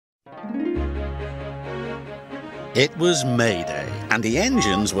It was May Day, and the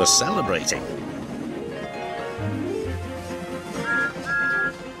engines were celebrating.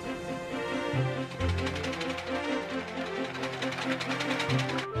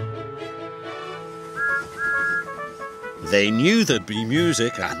 They knew there'd be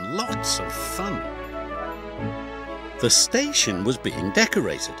music and lots of fun. The station was being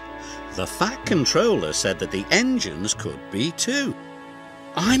decorated. The Fat Controller said that the engines could be too.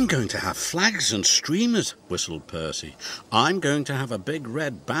 "I'm going to have flags and streamers," whistled Percy. "I'm going to have a big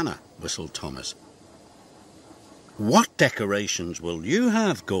red banner," whistled Thomas. "What decorations will you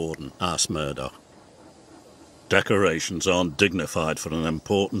have, Gordon?" asked Murdoch. "Decorations aren't dignified for an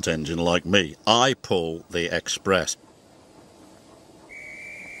important engine like me. I pull the Express."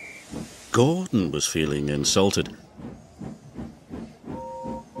 Gordon was feeling insulted.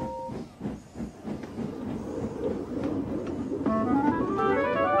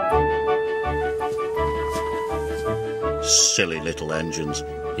 "Silly little engines,"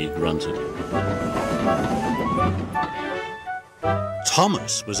 he grunted.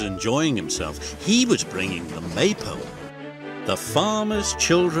 Thomas was enjoying himself. He was bringing the maypole. The farmers'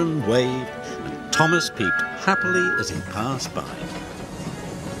 children waved, and Thomas peeped happily as he passed by.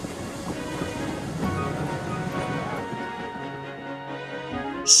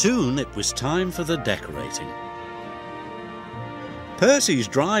 Soon it was time for the decorating. Percy's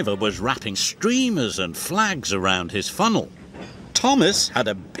driver was wrapping streamers and flags around his funnel. Thomas had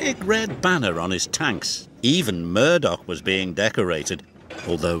a big red banner on his tanks. Even Murdoch was being decorated,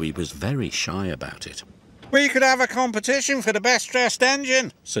 although he was very shy about it. "We could have a competition for the best-dressed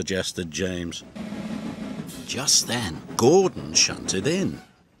engine," suggested James. Just then, Gordon shunted in.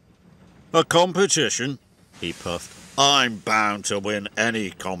 "A competition?" he puffed. "I'm bound to win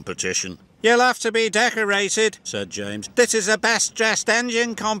any competition." "You'll have to be decorated," said James. "This is a best-dressed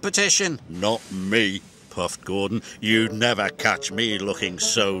engine competition." "Not me," puffed Gordon. "You'd never catch me looking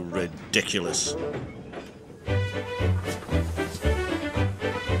so ridiculous."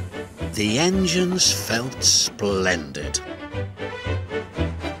 The engines felt splendid.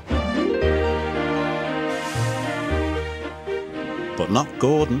 But not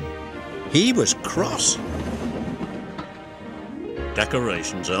Gordon. He was cross.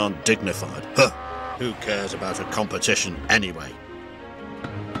 "Decorations aren't dignified. Huh! Who cares about a competition anyway?"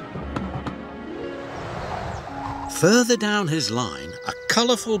 Further down his line, a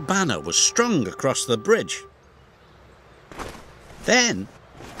colourful banner was strung across the bridge. Then,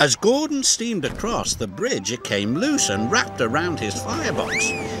 as Gordon steamed across the bridge, it came loose and wrapped around his firebox.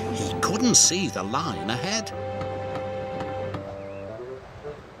 He couldn't see the line ahead.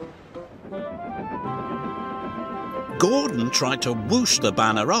 Gordon tried to whoosh the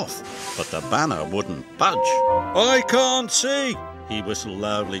banner off, but the banner wouldn't budge. "I can't see," he whistled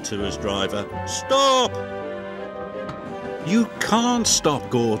loudly to his driver. "Stop!" "You can't stop,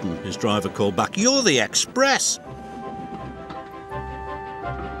 Gordon," his driver called back. "You're the Express."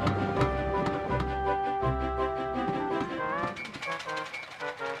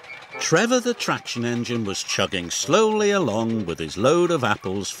 Trevor the traction engine was chugging slowly along with his load of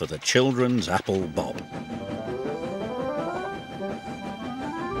apples for the children's apple bob.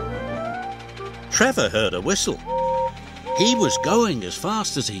 Trevor heard a whistle. He was going as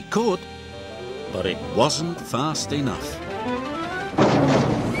fast as he could, but it wasn't fast enough.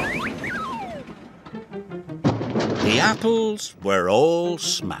 The apples were all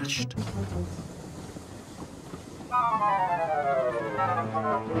smashed.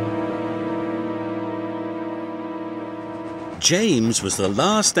 James was the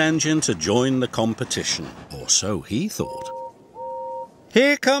last engine to join the competition, or so he thought.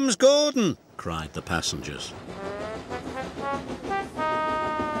 "Here comes Gordon!" cried the passengers.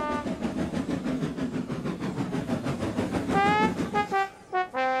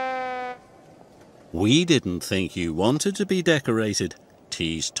 "We didn't think you wanted to be decorated,"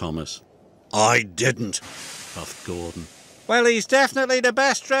 teased Thomas. "I didn't," puffed Gordon. "Well, he's definitely the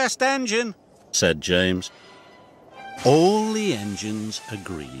best-dressed engine," said James. All the engines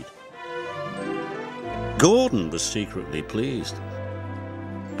agreed. Gordon was secretly pleased,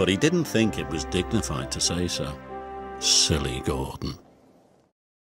 but he didn't think it was dignified to say so. Silly Gordon.